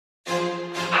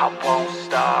I won't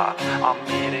stop. I'm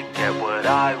here to get what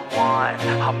I want.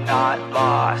 I'm not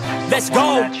lost. Let's go.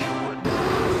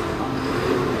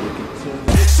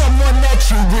 Someone that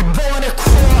you would wanna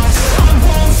cross. I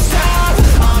won't stop.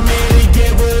 I'm here to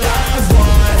get what I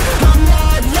want. I'm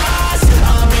not lost.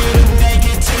 I'm here to make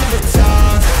it to the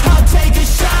top. I'll take a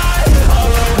shot.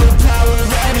 I'll overpower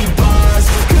any boss.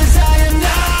 'Cause I am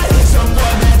not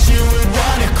someone that you would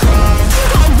wanna cross.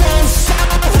 I won't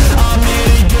stop. I'm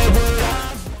here to get what I want.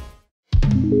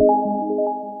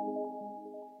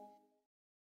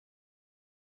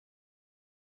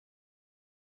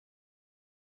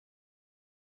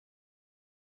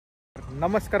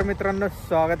 नमस्कार मित्रांनो,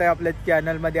 स्वागत आहे आपल्या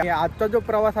चॅनलमध्ये। आजचा जो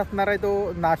प्रवास असणार आहे तो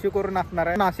नाशिकवरून असणार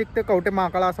आहे। नाशिक ते कवठे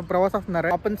महाकाळ असा प्रवास असणार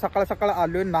आहे। आपण सकाळ सकाळ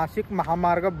आलोय नाशिक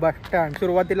महामार्ग बस स्टँड।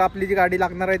 सुरुवातीला आपली जी गाडी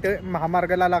लागणार आहे ते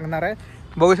महामार्गाला लागणार आहे।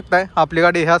 बघू शकताय आपली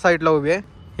गाडी ह्या साईडला उभी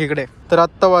आहे इकडे। तर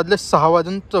आता वाजले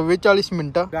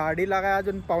 6:44 गाडी लागाय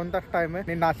अजून पाऊण तास टाइम आहे।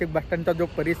 आणि नाशिक बस स्टँडचा जो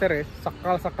परिसर आहे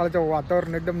सकाळ सकाळचं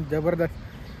वातावरण एकदम जबरदस्त,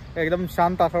 एकदम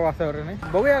शांत असं वातावरण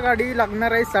आहे। बघूया गाडी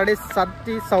लागणार आहे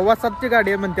 7:30 7:15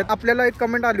 गाडी आहे म्हणतात। आपल्याला एक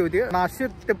कमेंट आली होती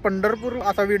नाशिक ते पंढरपूर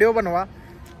असा व्हिडिओ बनवा,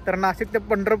 तर नाशिक ते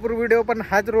पंढरपूर व्हिडिओ पण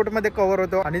ह्याच रोडमध्ये कव्हर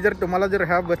होतो। आणि जर तुम्हाला जर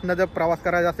ह्या बसनं जर प्रवास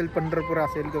करायचा असेल, पंढरपूर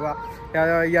असेल किंवा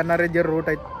ह्या येणारे जे रूट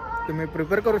आहेत तुम्ही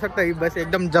प्रिपेअर करू शकता। ही बस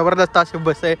एकदम जबरदस्त अशी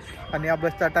बस आहे आणि या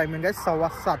बसचा टायमिंग आहे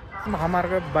 7:15।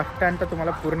 महामार्ग बस स्टँडचा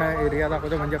तुम्हाला पूर्ण एरिया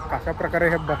दाखवतो, म्हणजे कशा प्रकारे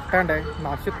हे बस स्टँड आहे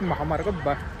नाशिक महामार्ग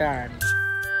बस स्टँड।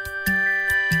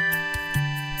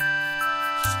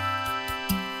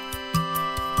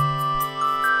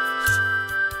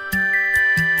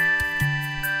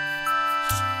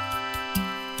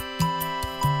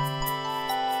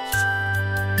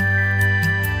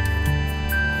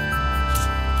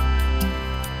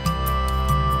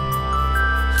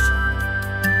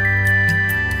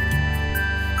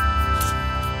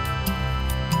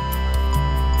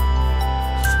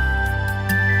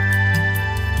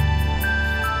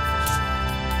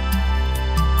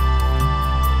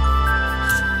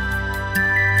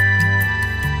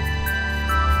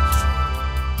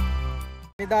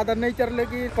 दादांनी विचारलं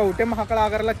की कवठे महाकाळ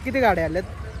आगारला किती गाड्या आल्यात,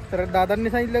 तर दादांनी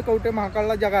सांगितलं कवठे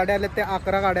महाकाळला ज्या गाड्या आल्यात त्या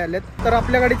 11 गाड्या आल्यात। तर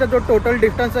आपल्या गाडीचा जो टोटल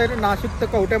डिस्टन्स आहे नाशिक ते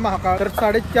कवठे महाकाळ तर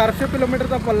 450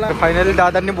 किलोमीटरचा पल्ला। फायनली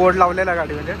दादांनी बोर्ड लावलेला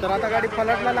गाडी म्हणजे। तर आता गाडी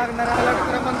फलाटला लागणार आहे। फलाट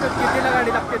क्रमांक कितीला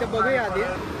गाडी लागते ते बघूया आधी।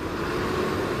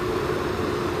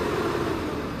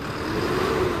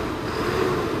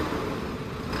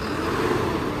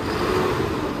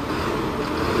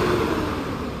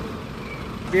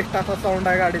 बेस्ट असा साऊंड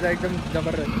आहे गाडीचा, एकदम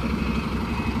जबरदस्त।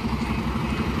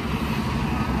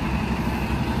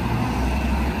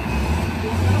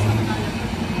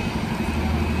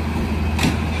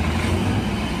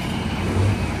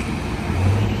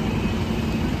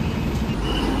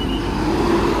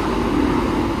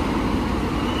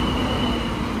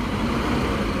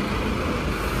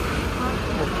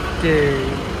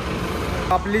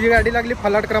 आपली जी गाडी लागली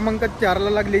फलाट क्रमांक 4ला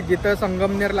लागली, जिथं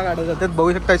संगमनेरला गाड्या जातात।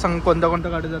 बघू शकता कोणत्या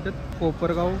कोणत्या गाड्या जातात।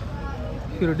 कोपरगाव,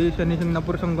 शिर्डी, शनी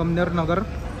शिंगणापूर, संगमनेर नगर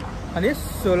आणि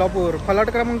सोलापूर। फलाट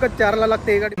क्रमांक 4ला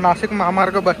लागते ही गाडी। नाशिक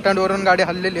महामार्ग बस स्टँड वरून गाडी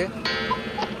हल्लेली आहे।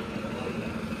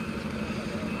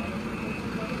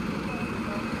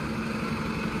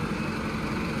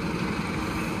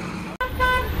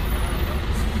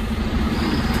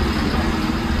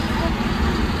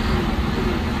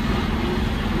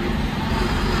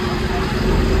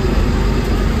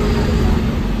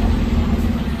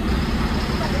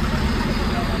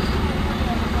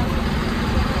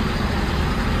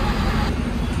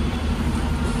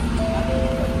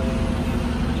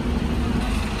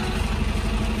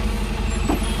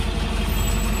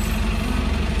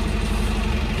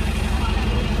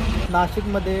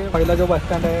 नाशिकमध्ये पहिला जो बस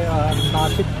स्टँड आहे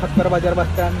नाशिक ठक्कर बाजार बस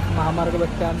स्टँड, महामार्ग बस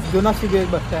स्टँड, जुना CBS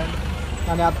बस स्टँड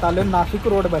आणि आता आलं नाशिक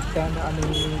रोड बस स्टँड आणि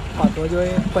 5वा जो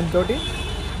आहे पंचवटी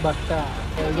बस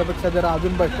स्टँड। याच्यापेक्षा जर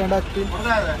अजून बस स्टँड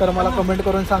असतील तर मला कमेंट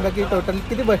करून सांगा की टोटल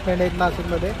किती बस स्टँड आहेत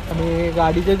नाशिकमध्ये। आणि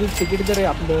गाडीचे जे तिकीट जर आहे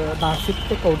आपलं नाशिक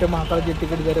ते कवठे महाकाळ जे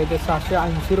तिकीट जर आहे ते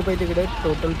 780 रुपये तिकीट आहे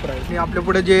टोटल प्राईस। आणि आपल्या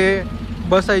पुढे जे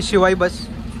बस आहे शिवाई बस,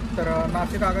 तर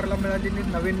नाशिक आगारला मिळालेली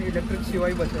नवीन इलेक्ट्रिक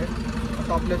शिवाई बस आहे।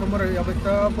 आता आपल्यासमोर या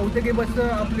बसचा बहुतेक ही बस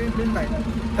आपली इथून नाही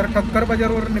तर ठक्कर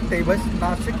बाजारवरून निघते ही बस,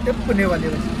 नाशिक ते पुणेवाली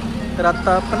बस। तर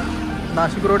आता आपण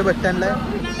नाशिक रोड बस स्टँडला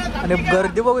आहे आणि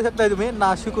गर्दी बघू शकताय तुम्ही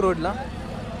नाशिक रोडला,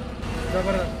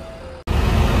 जबरदस्त।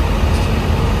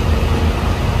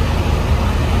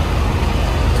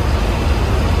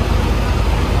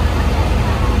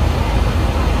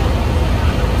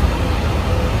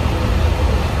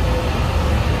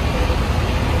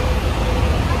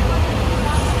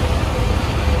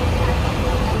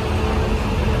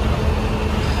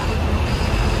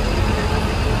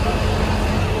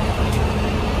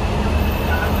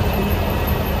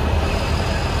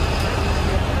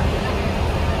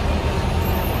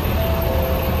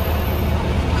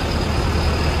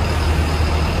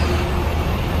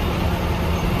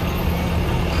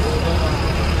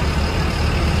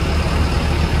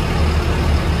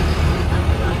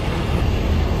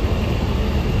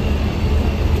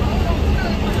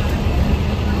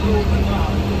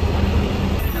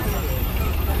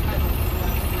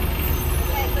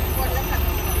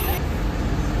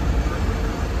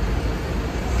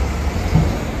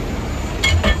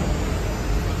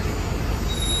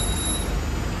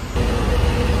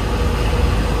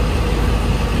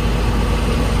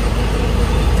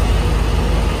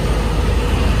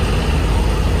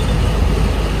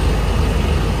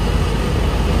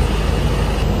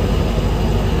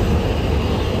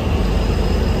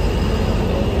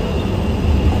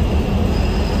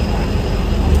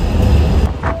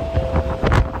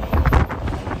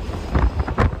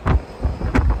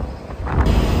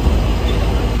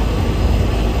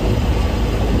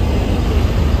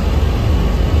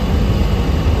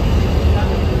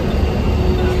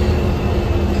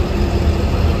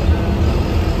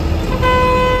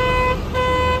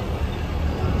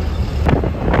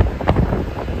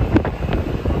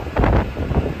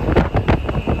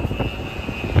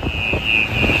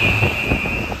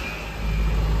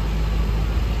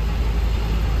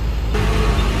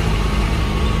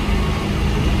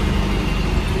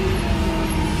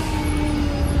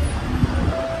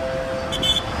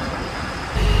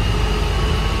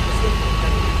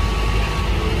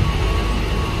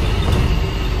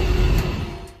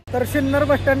 तर सिन्नर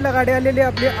बस स्टँडला गाडी आलेली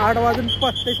आपली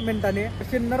 8:35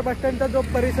 सिन्नर बस स्टँडचा जो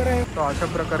परिसर आहे तो अशा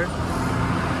प्रकारे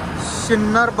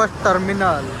सिन्नर बस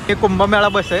टर्मिनल. हे कुंभमेळा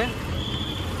बस आहे,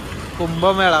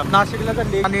 कुंभमेळा नाशिकला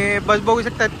चालली आणि बस बघू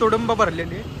शकता तुडुंब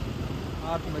भरलेली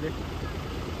आतमध्ये.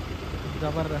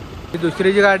 जबरदस्त.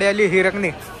 दुसरी जी गाडी आली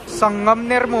हिरकणी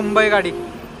संगमनेर मुंबई गाडी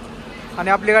आणि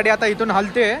आपली गाडी आता इथून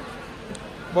हलते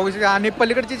बघू शकता. आणि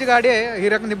पलीकडची जी गाडी आहे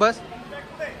हिरकणी बस,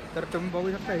 तर तुम्ही बघू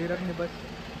शकता हिरकणी बस,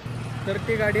 तर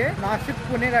ती गाडी आहे नाशिक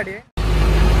पुणे गाडी आहे.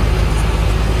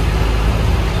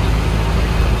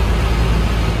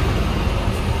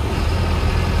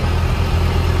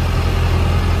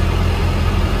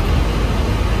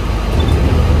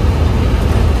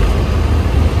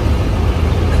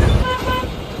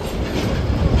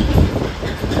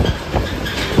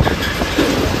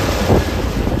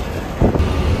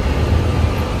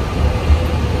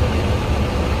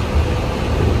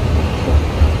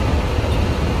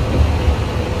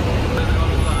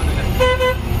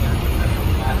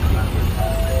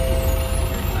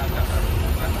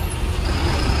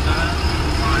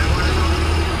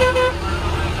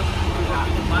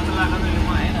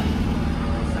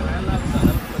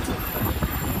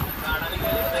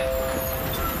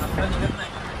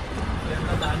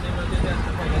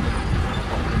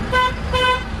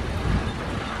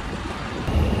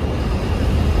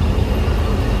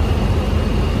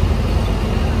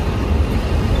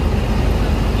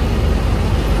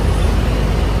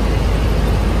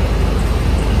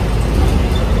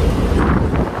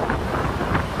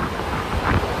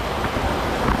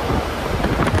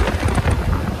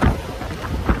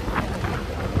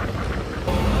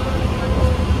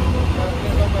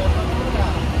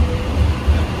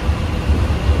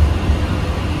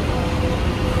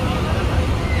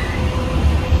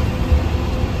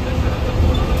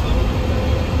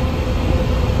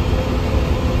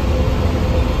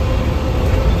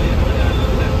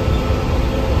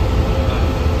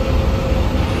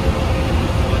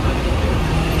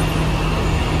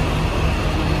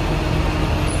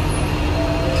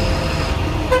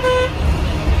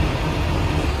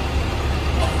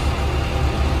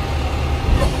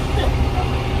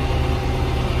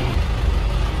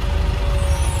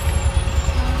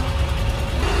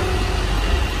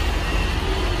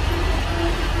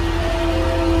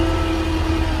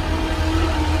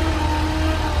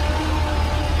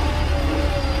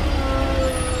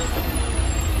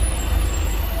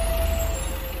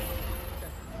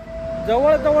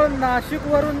 जवळजवळ नाशिक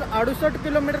वरून 68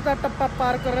 किलोमीटरचा टप्पा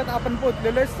पार करत आपण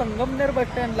पोहोचलेलो आहे संगमनेर बस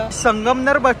स्टँडला.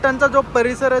 संगमनेर बस स्टँडचा जो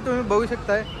परिसर आहे तुम्ही बघू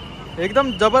शकताय,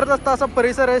 एकदम जबरदस्त असा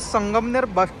परिसर आहे संगमनेर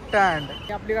बस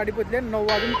स्टँड. आपली गाडी पोहोचली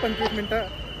 9:25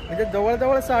 म्हणजे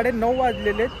जवळजवळ 9:30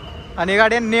 वाजलेले आणि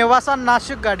गाडी नेवासा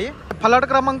नाशिक गाडी. फलाट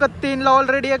क्रमांक 3 ला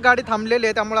ऑलरेडी एक गाडी थांबलेली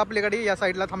आहे, त्यामुळे आपली गाडी या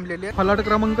साईडला थांबलेली आहे. फलाट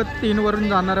क्रमांक 3 वरून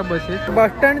जाणाऱ्या बसेस. बस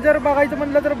स्टँड जर बघायचं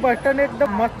म्हटलं तर बस स्टँड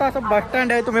एकदम मस्त असं बस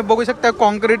स्टँड आहे. तुम्ही बघू शकता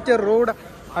कॉन्क्रीटचे रोड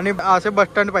आणि असे बस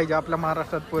स्टँड पाहिजे आपल्या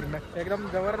महाराष्ट्रात पूर्ण. एकदम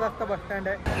जबरदस्त बस स्टँड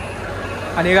आहे.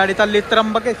 आणि गाडी चालली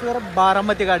त्र्यंबकेश्वर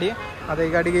बारामती गाडी. आता ही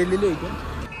गाडी गेलेली आहे इथे.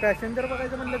 पॅसेंजर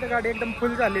बघायचं म्हटलं तर गाडी एकदम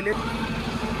फुल झालेली आहे.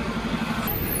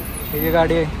 ही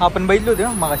गाडी आहे आपण बघितली होती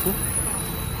मगाशी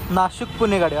नाशिक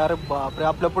पुणे गाडी. अरे बापरे,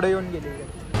 आपल्या पुढे येऊन गेली.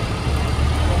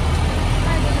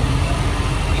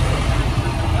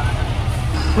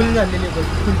 फुल झालेली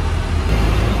बस फुल.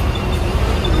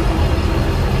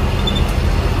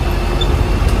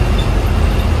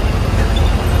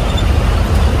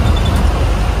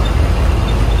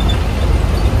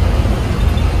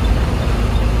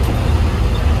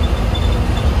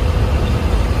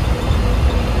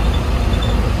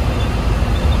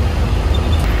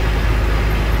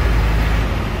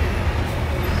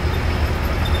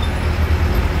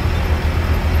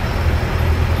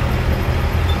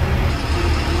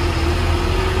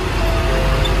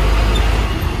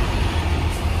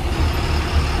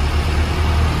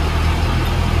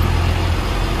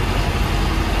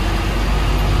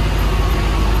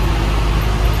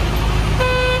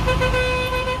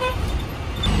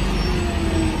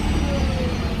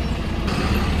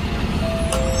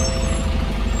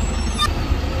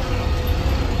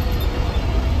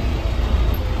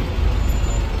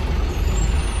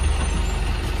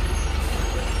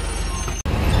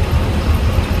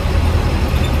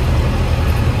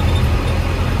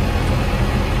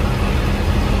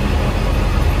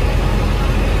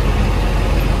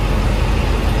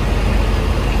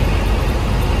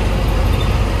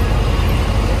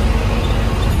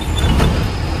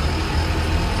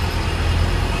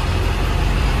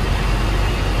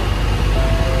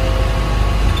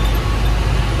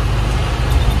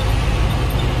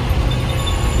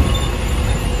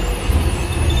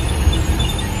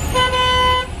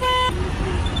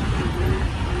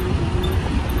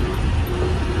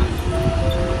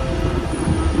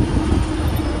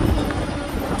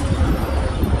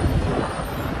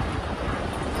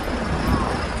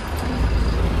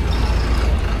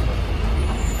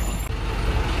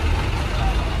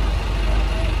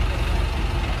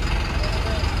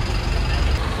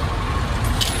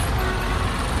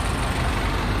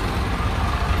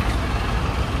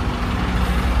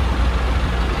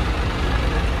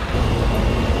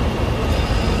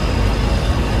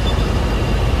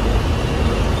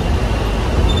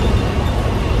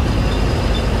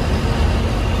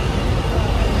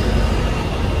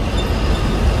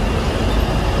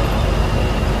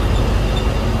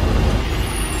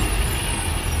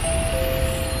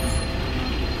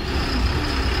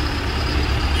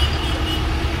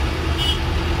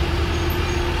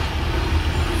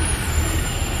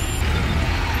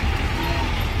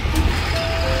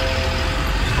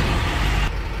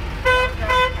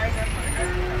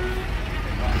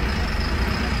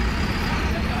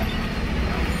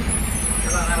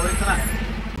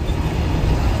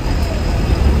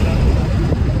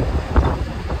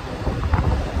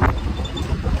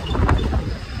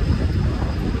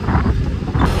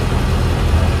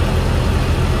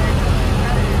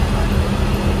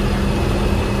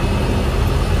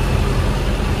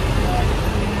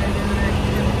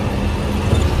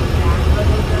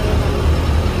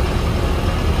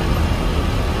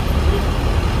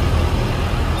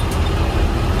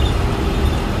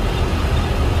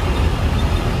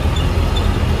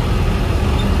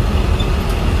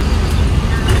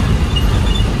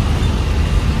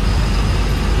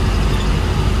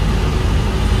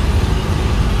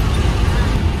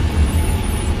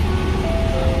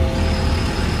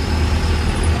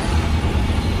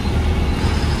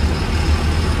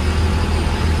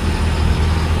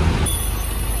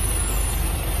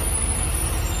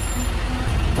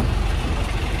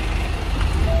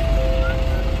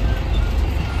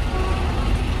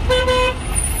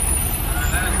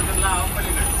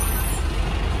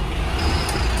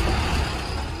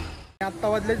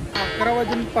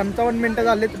 वाजले 11:55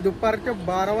 झाले, दुपारचे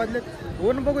 12 वाजले.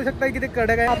 ऊन बघू शकता किती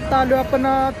कडक आहे. आता आलो आपण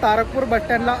तारकपूर बस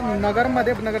स्टँडला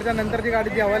नगरमध्ये. नगरच्या नंतरची गाडी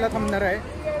जेवायला थांबणार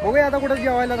आहे. बघूया आता कुठे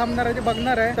जेवायला थांबणार आहे ते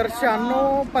बघणार आहे. तर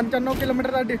 96-95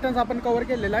 किलोमीटरचा डिस्टन्स आपण कव्हर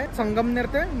केलेला आहे संगमनेर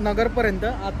ते नगरपर्यंत.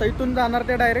 आता इथून जाणार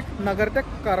ते डायरेक्ट नगर ते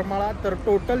करमाळा. तर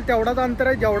टोटल तेवढाच अंतर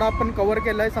आहे जेवढा आपण कव्हर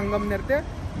केला आहे संगमनेर ते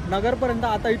नगरपर्यंत.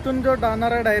 आता इथून जो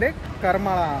जाणार आहे डायरेक्ट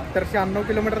करमाळा. तर 96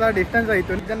 किलोमीटरचा डिस्टन्स आहे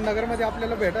इथून. नगरमध्ये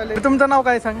आपल्याला भेटायला. तुमचं नाव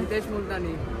काय सांग?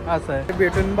 असं आहे.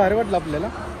 भेटून भारी वाटलं आपल्याला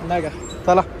नाही का.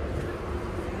 चला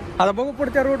आता बघू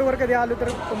पुढच्या रोडवर कधी आलो तर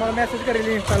तुम्हाला मेसेज करेल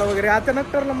इंस्टाला वगैरे.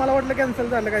 अचानक ठरलं, मला वाटलं कॅन्सल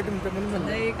झालं काय तुमचं म्हणून.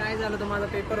 नाही काय झालं तर माझा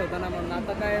पेपर होता ना म्हणून.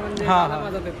 आता काय म्हणजे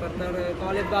माझा पेपर तर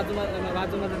कॉलेज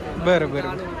बाजूमध्ये. बरं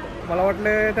बरं, मला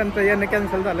वाटलं त्यांचं येणं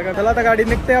कॅन्सल झालं का. चला आता गाडी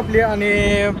निघते आपली आणि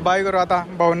बाय करू आता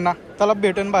भाऊंना. चला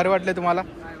भेटून भारी वाटले तुम्हाला.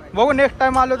 बघू नेक्स्ट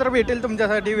टाइम आलो तर भेटेल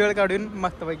तुमच्यासाठी वेळ काढून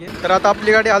मस्तपैकी. तर आता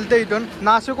आपली गाडी हलते इथून.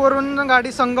 नाशिकवरून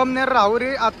गाडी संगमनेर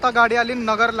राहुरी. आता गाडी आली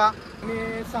नगरला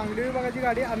आणि सांगली विभागाची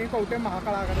गाडी आणि कवठे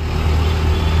महाकाळ आगार.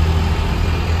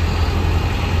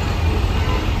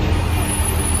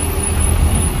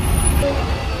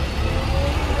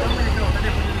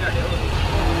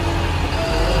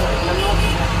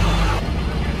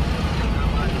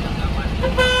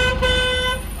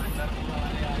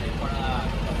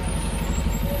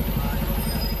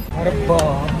 अरे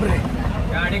बापरे,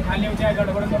 गाडी खाली होती,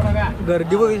 गडबड करू नका.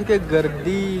 गर्दी बघितली,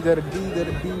 गर्दी गर्दी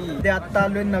गर्दी. ते आता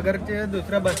आलोय नगरचे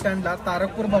दुसऱ्या बस स्टँडला.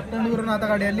 तारकपूर बस स्टँड वरून आता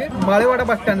गाडी आली माळेवाडा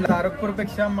बस स्टँडला. तारकपूर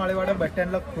पेक्षा माळेवाडा बस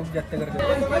स्टँडला खूप जास्त गर्दी.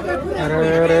 अरे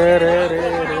रे रे रे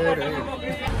रे रे,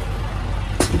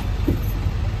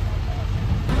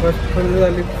 बस फुल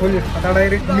झाली फुल. आता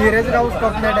डायरेक्ट मिरज गाव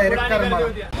स्टॉप नाही, डायरेक्ट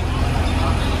करमाळा.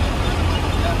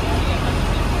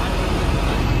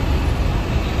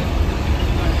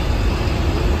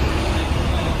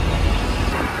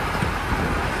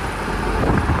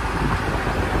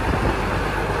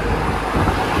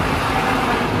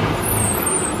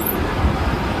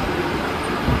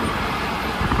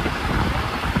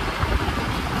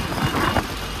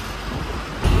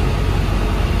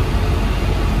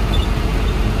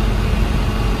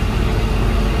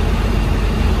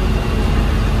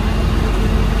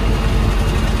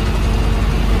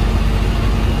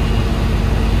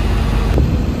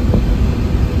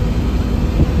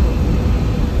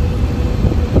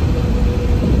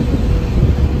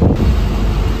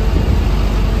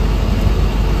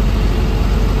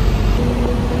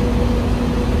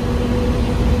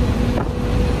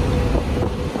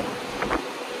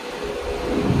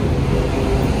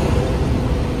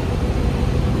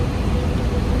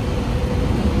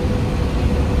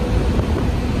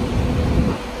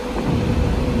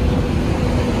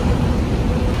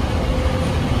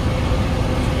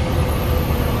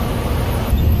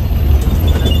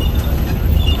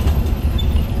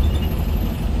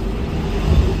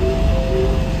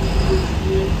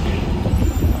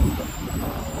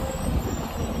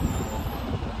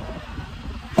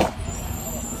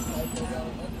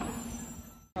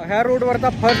 ह्या रोडवरचा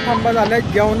फर्स्ट थांबा झालाय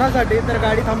जेवणासाठी. तर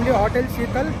गाडी थांबली हॉटेल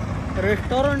शीतल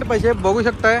रेस्टॉरंट पैसे बघू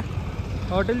शकताय.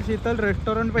 हॉटेल शीतल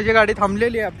रेस्टॉरंट पैसे गाडी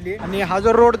थांबलेली आहे आपली. आणि हा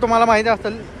जो रोड तुम्हाला माहिती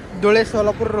असेल धुळे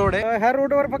सोलापूर रोड आहे. ह्या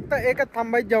रोडवर फक्त एकच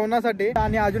थांबाय जेवणासाठी.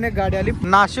 आणि अजून एक गाडी आली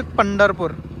नाशिक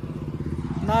पंढरपूर.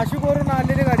 नाशिकवरून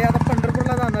आलेली गाडी आता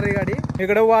पंढरपूरला जाणार आहे गाडी.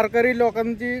 इकडे वारकरी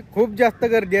लोकांची खूप जास्त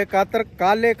गर्दी आहे. का तर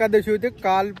काल एकादशी होती,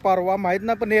 काल परवा माहित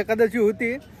नाही पण एकादशी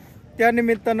होती, त्या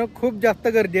निमित्तानं खूप जास्त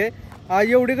गर्दी आहे. आज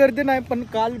एवढी गर्दी नाही पण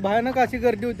काल भयानक अशी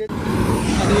गर्दी होती.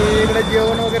 आणि इकडे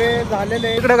जेवण वगैरे झालेलं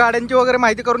आहे. इकडे गाड्यांची वगैरे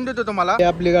माहिती करून देतो तुम्हाला.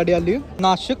 आपली गाडी आली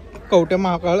नाशिक कवठे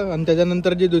महाकाळ आणि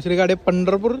त्याच्यानंतर जी दुसरी गाडी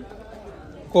पंढरपूर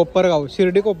कोपरगाव,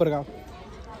 शिर्डी कोपरगाव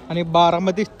आणि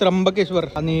बारामती त्र्यंबकेश्वर.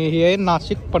 आणि ही आहे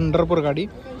नाशिक पंढरपूर गाडी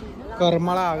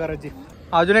करमाळा आगाराची.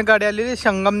 अजून एक गाडी आली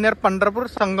संगमनेर पंढरपूर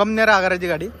संगमनेर आगाराची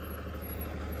गाडी.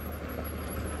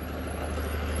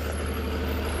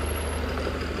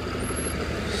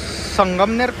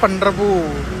 संगमनेर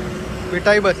पंढरपूर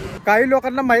विटाई बस. काही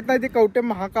लोकांना माहित नाही ते कवठे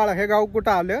महाकाळ हे गाव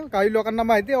कुठं आलं. काही लोकांना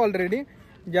माहिती आहे ऑलरेडी,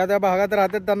 ज्या त्या भागात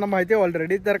राहतात त्यांना माहिती आहे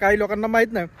ऑलरेडी. तर काही लोकांना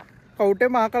माहित नाही. कवठे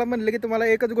महाकाळ म्हणले की तुम्हाला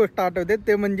एकच गोष्ट आठवते,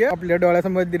 ते म्हणजे आपल्या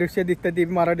डोळ्यासमोर दृश्य दिसते ती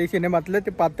मराठी सिनेमातलं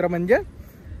ते पात्र म्हणजे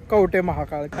कवठे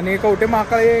महाकाळ. आणि कवठे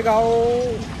महाकाळ हे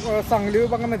गाव सांगली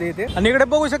विभागामध्ये येते. आणि इकडे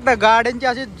बघू शकता गाड्यांची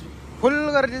अशी फुल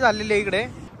गर्दी झालेली आहे इकडे.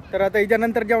 तर आता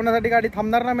याच्यानंतर जेवणासाठी गाडी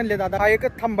थांबणार नाही म्हणले दादा. हा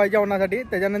एकच थांबाय जेवणासाठी,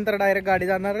 त्याच्यानंतर डायरेक्ट गाडी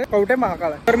जाणार आहे कवठे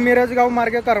महाकाळ. तर मिरज गाव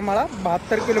मार्गे करमाळा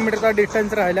 72 किलोमीटरचा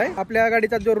डिस्टन्स राहिलाय. आपल्या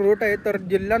गाडीचा जो रूट आहे तर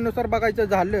जिल्ह्यानुसार बघायचं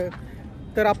झालं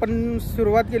तर आपण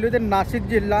सुरुवात केली होती नाशिक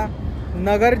जिल्हा,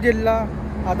 नगर जिल्हा,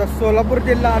 आता सोलापूर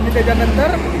जिल्हा आणि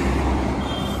त्याच्यानंतर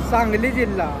सांगली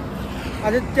जिल्हा.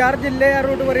 असे 4 जिल्हे या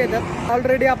रूटवर येतात.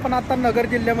 ऑलरेडी आपण आता नगर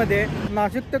जिल्ह्यामध्ये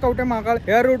नाशिक ते कवठे महाकाळ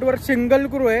या रूटवर सिंगल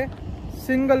क्रू आहे,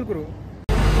 सिंगल क्रू.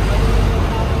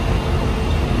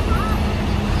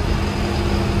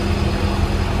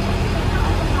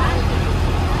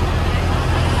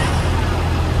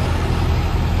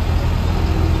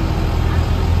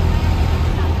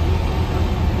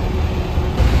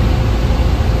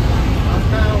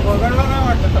 वगळला नाही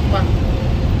वाटतं टप्पा.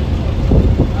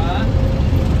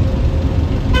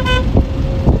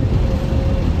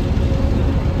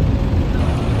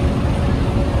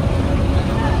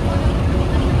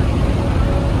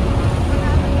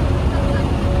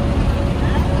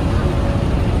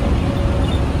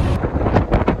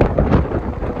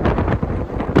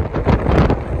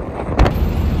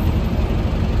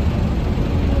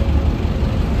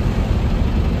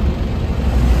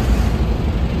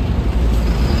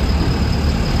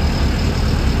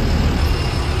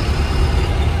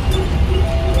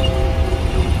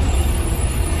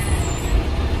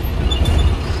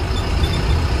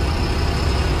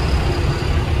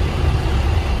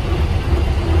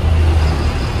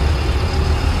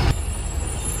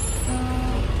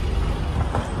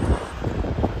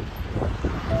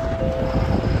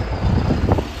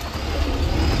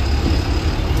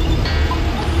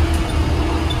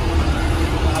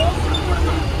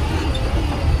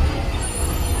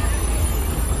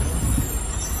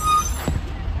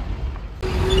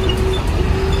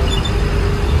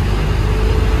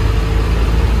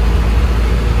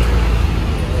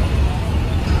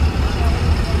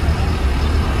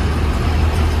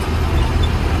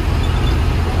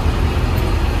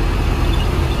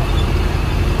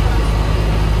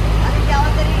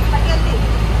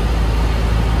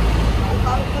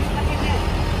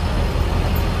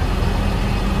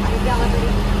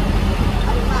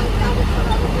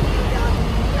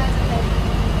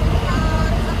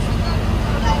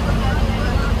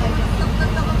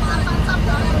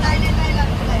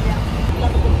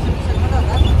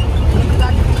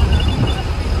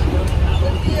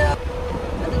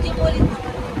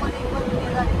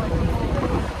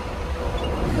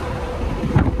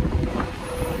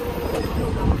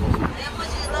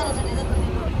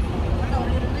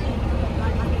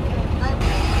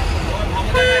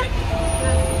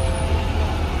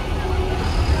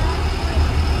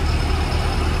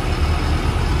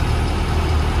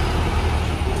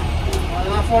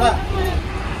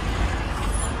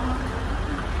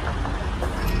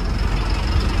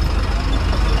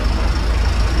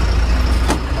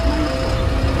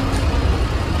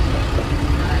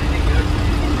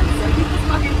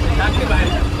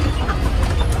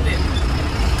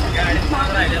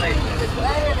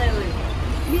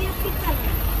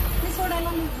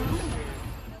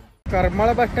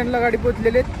 करमाळा बस स्टँडला गाडी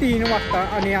पोहोचलेली 3 वाजता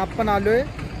आणि आपण आलोय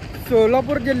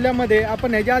सोलापूर जिल्ह्यामध्ये.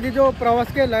 आपण ह्याच्या आधी जो प्रवास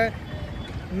केलाय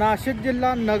नाशिक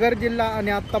जिल्हा, नगर जिल्हा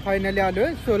आणि आता फायनली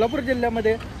आलोय सोलापूर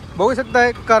जिल्ह्यामध्ये. बघू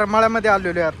शकताय करमाळ्यामध्ये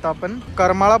आलेलो आहे आता आपण.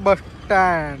 करमाळा बस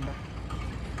स्टँड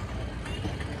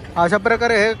अशा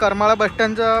प्रकारे हे करमाळा बस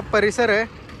स्टँडचा परिसर आहे.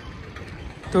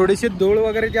 थोडीशी धूळ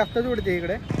वगैरे जास्तच उडते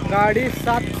इकडे. गाडी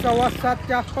 7,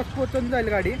 7:15च्या आसपास पोहोचून जाईल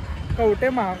गाडी कवठे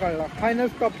महाकाळला फायनल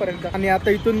स्टॉप पर्यंत. आणि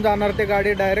आता इथून जाणार ते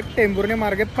गाडी डायरेक्ट टेंभुर्णी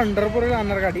मार्गे पंढरपूर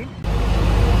जाणार गाडी.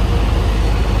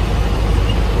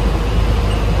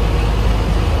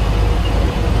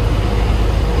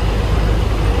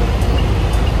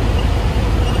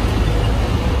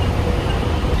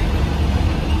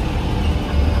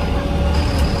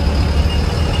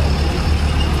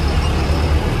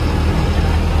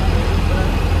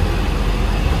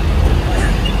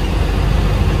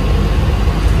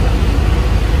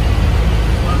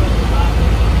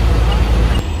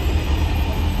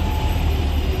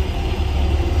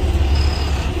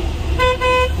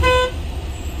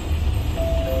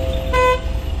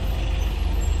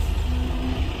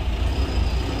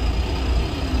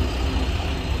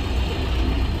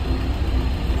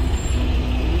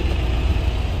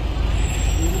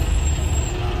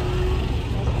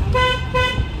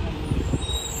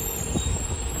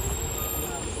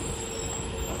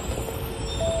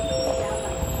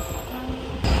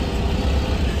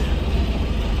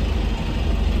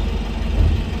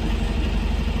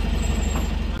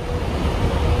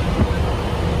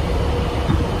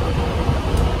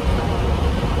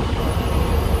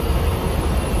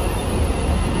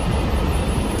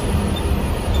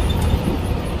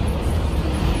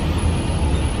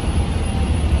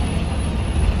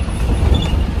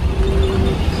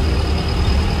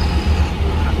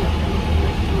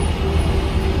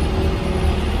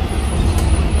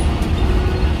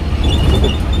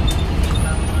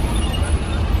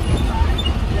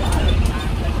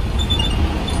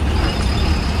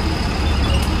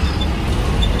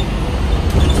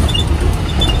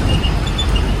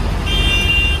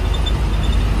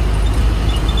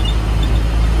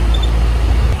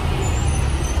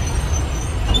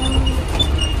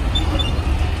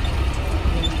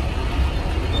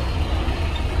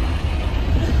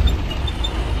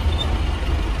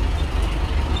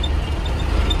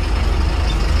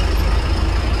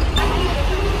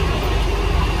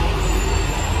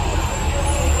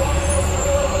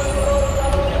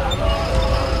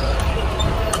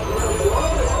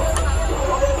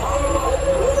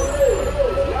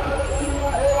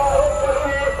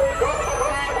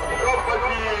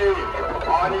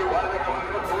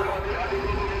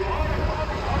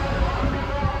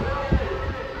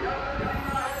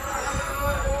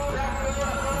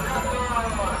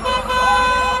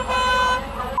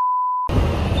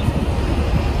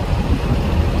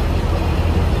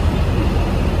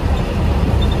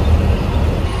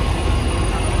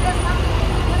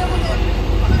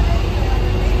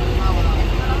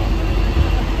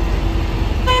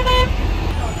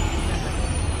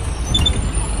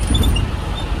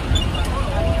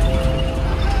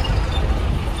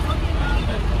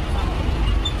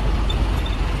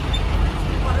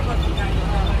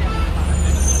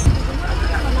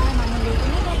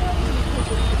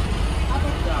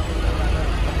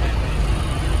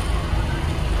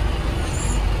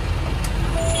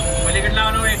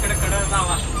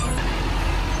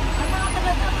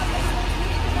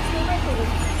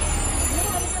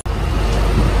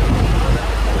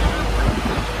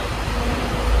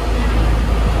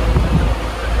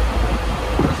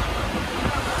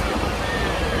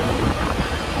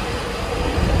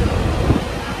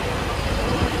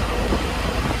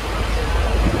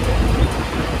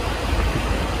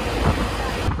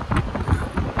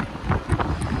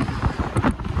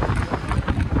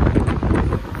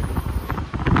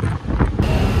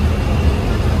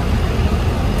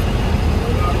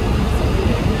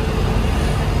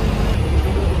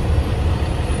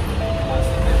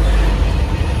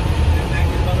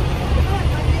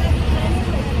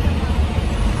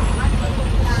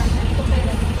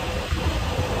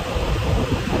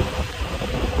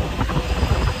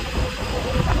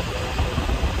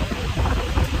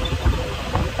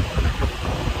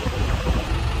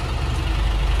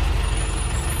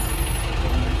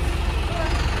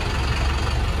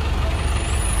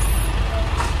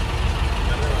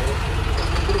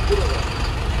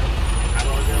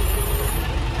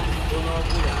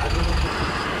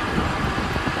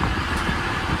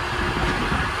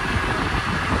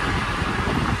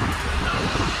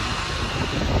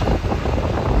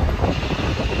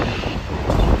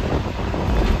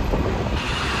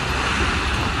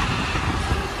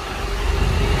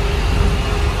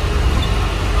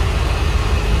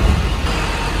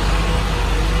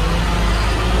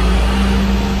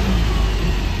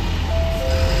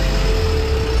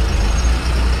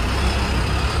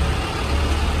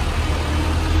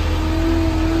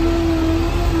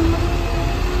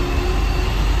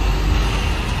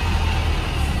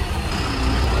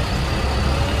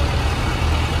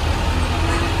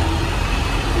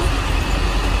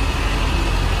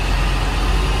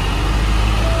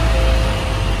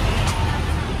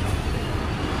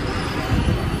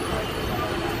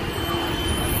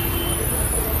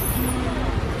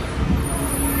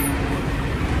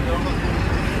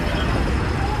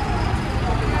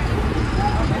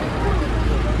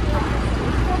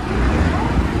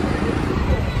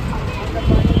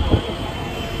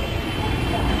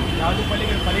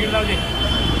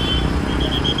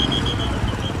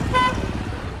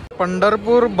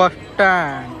 पंढरपूर बस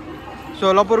स्टँड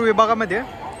सोलापूर विभागामध्ये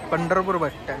पंढरपूर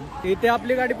बस स्टँड. इथे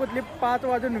आपली गाडी पोचली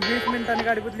 5:20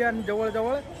 गाडी पोचली आणि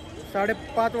जवळजवळ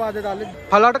 5:30 वाजत आले.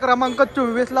 फलाट क्रमांक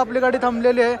 24 ला आपली गाडी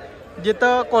थांबलेली आहे,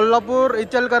 जिथं कोल्हापूर,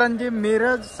 इचलकरंजी,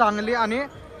 मिरज, सांगली आणि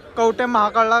कवठे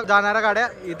महाकाळला जाणाऱ्या गाड्या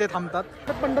इथे थांबतात.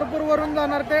 पंढरपूर वरून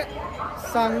जाणार ते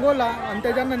सांगोला आणि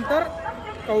त्याच्यानंतर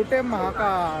कवठे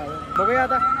महाकाळ. बघूया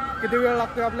आता किती वेळ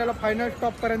लागतोय आपल्याला फायनल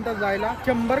स्टॉप पर्यंत जायला.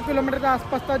 100 किलोमीटरच्या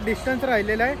आसपासचा डिस्टन्स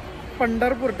राहिलेला आहे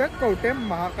पंढरपूर ते कवठे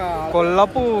महाकाळ.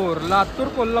 कोल्हापूर, लातूर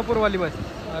कोल्हापूर वाली बस.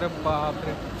 अरे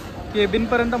बापरे, केबिन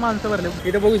पर्यंत माणसं भरले.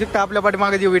 इथे बघू शकता आपल्या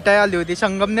पाठीमागे जी विटाई आली होती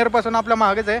संगमनेर पासून आपल्या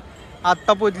मागेच आहे,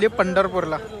 आत्ता पोचली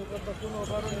पंढरपूरला.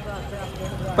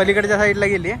 पलीकडच्या साईडला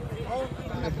गेली.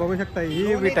 बघू शकता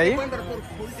ही विटाई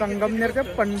संगमनेर ते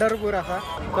पंढरपूर असा.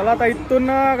 चला आता इथून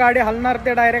गाडी हलणार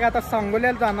ते डायरेक्ट आता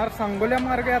सांगोल्याला जाणार. सांगोल्या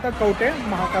मार्गे आता कवठे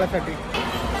महाकाळसाठी.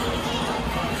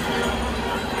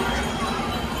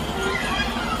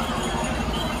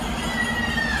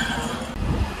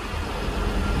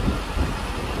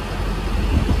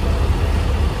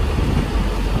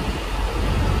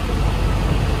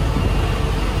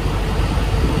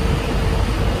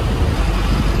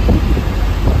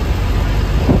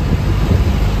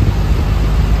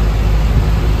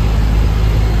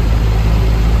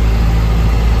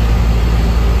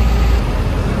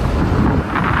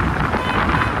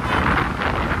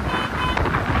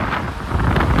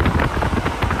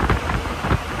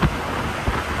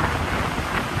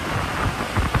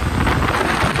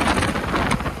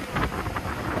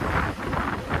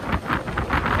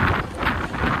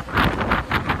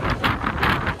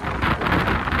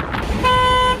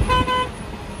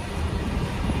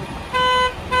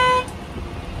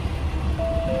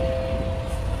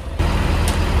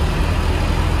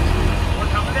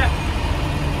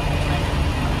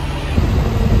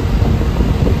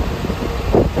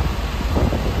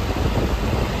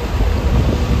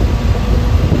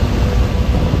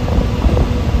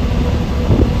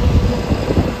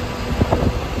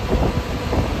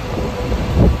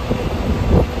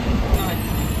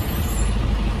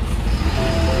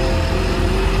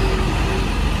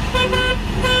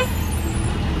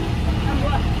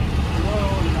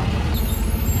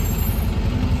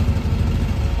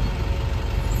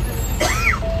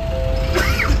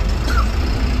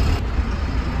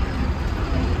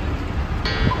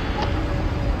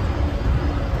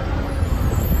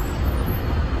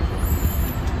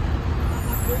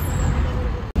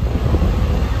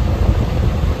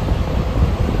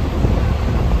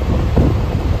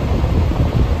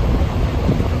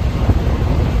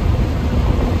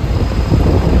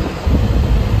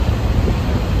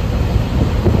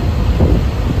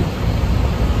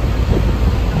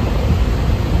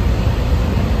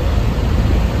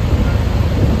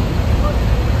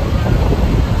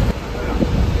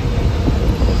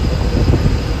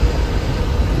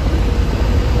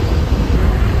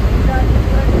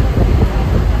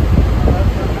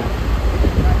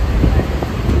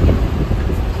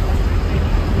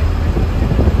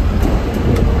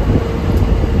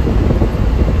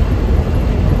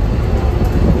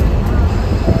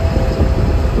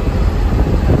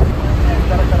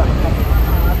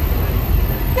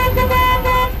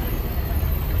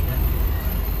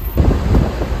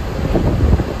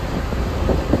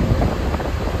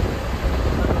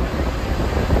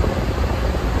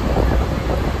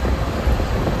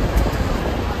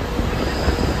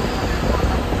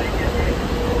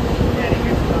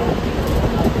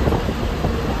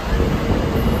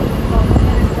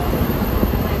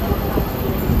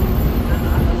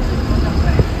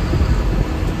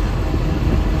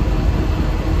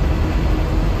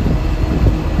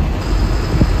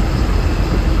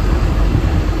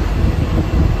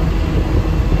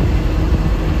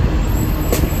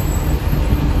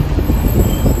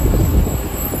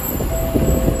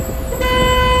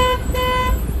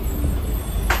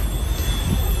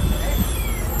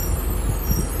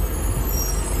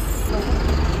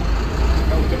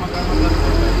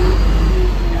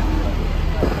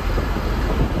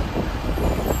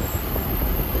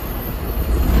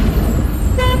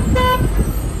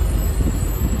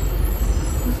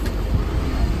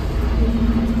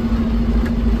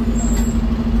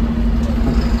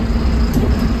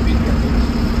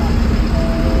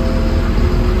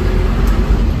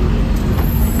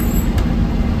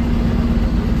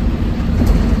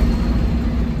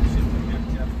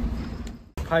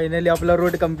 फायनली आपला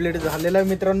रोड कंप्लीट झालेला आहे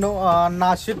मित्रांनो.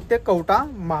 नाशिक ते कवठा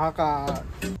महाकाळ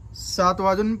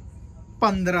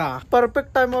 7:15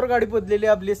 परफेक्ट टाइमवर गाडी पोचलेली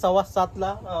आपली 7:15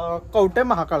 ला कवठे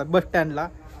महाकाळ बस स्टँडला.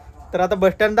 तर आता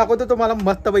बस स्टँड दाखवतो तुम्हाला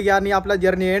मस्त पैकी आणि आपला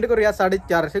जर्नी एंड करूया.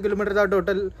 450 किलोमीटरचा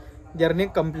टोटल जर्नी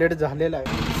कंप्लीट झालेला आहे.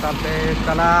 चालतंय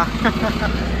चला.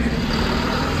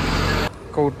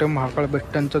 कवठे महाकाळ बस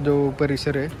स्टँडचा जो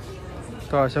परिसर आहे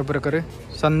तो अशा प्रकारे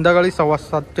संध्याकाळी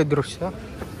 7:15चे दृश्य.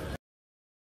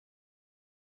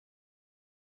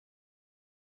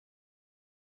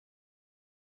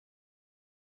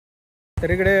 तर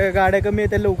इकडे गाड्या कमी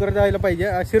येते, लवकर जायला पाहिजे.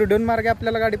 शिरडोन मार्गे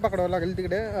आपल्याला गाडी पकडावं लागेल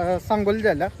तिकडे सांगोल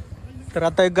जायला. तर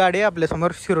आता एक गाडी आहे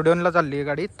आपल्यासमोर, शिरडोनला चालली आहे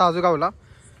गाडी तासगावला.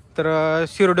 तर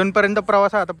शिरडोनपर्यंत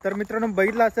प्रवास आहे आता. तर मित्रांनो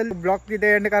बघितलं असेल ब्लॉग तिथे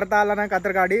एंड करता आला ना का,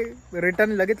 तर गाडी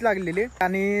रिटर्न लगेच लागलेली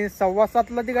आणि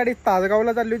 7:15ला ती गाडी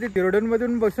तासगावला चालली होती.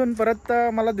 शिरडोनमधून बसून परत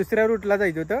मला दुसऱ्या रूटला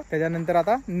जायचं होतं. त्याच्यानंतर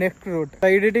आता नेक्स्ट रूट.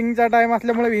 एडिटिंगचा टाइम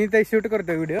असल्यामुळे मी इथे शूट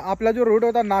करतो व्हिडिओ. आपला जो रूट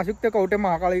होता नाशिक ते कवठे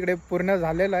महाकाळ इकडे पूर्ण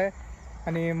झालेला आहे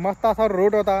आणि मस्त असा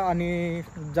रोड होता आणि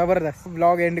जबरदस्त.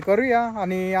 ब्लॉग एंड करूया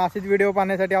आणि असेच व्हिडिओ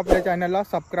पाहण्यासाठी आपल्या चॅनलला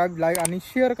सबस्क्राईब, लाईक आणि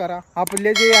शेअर करा.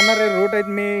 आपले जे येणारे रूट आहेत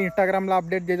मी इंस्टाग्रामला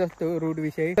अपडेट देत असतो रूट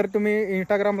विषयी. तर तुम्ही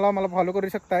इंस्टाग्रामला मला फॉलो करू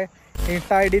शकताय.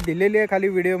 इंस्टा ID दिलेली आहे खाली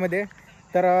व्हिडिओमध्ये,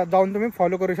 तर जाऊन तुम्ही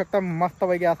फॉलो करू शकता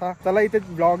मस्तपैकी असा. चला इथे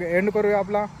ब्लॉग एंड करूया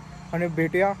आपला आणि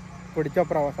भेटूया पुढच्या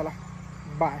प्रवासाला.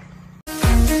 बाय.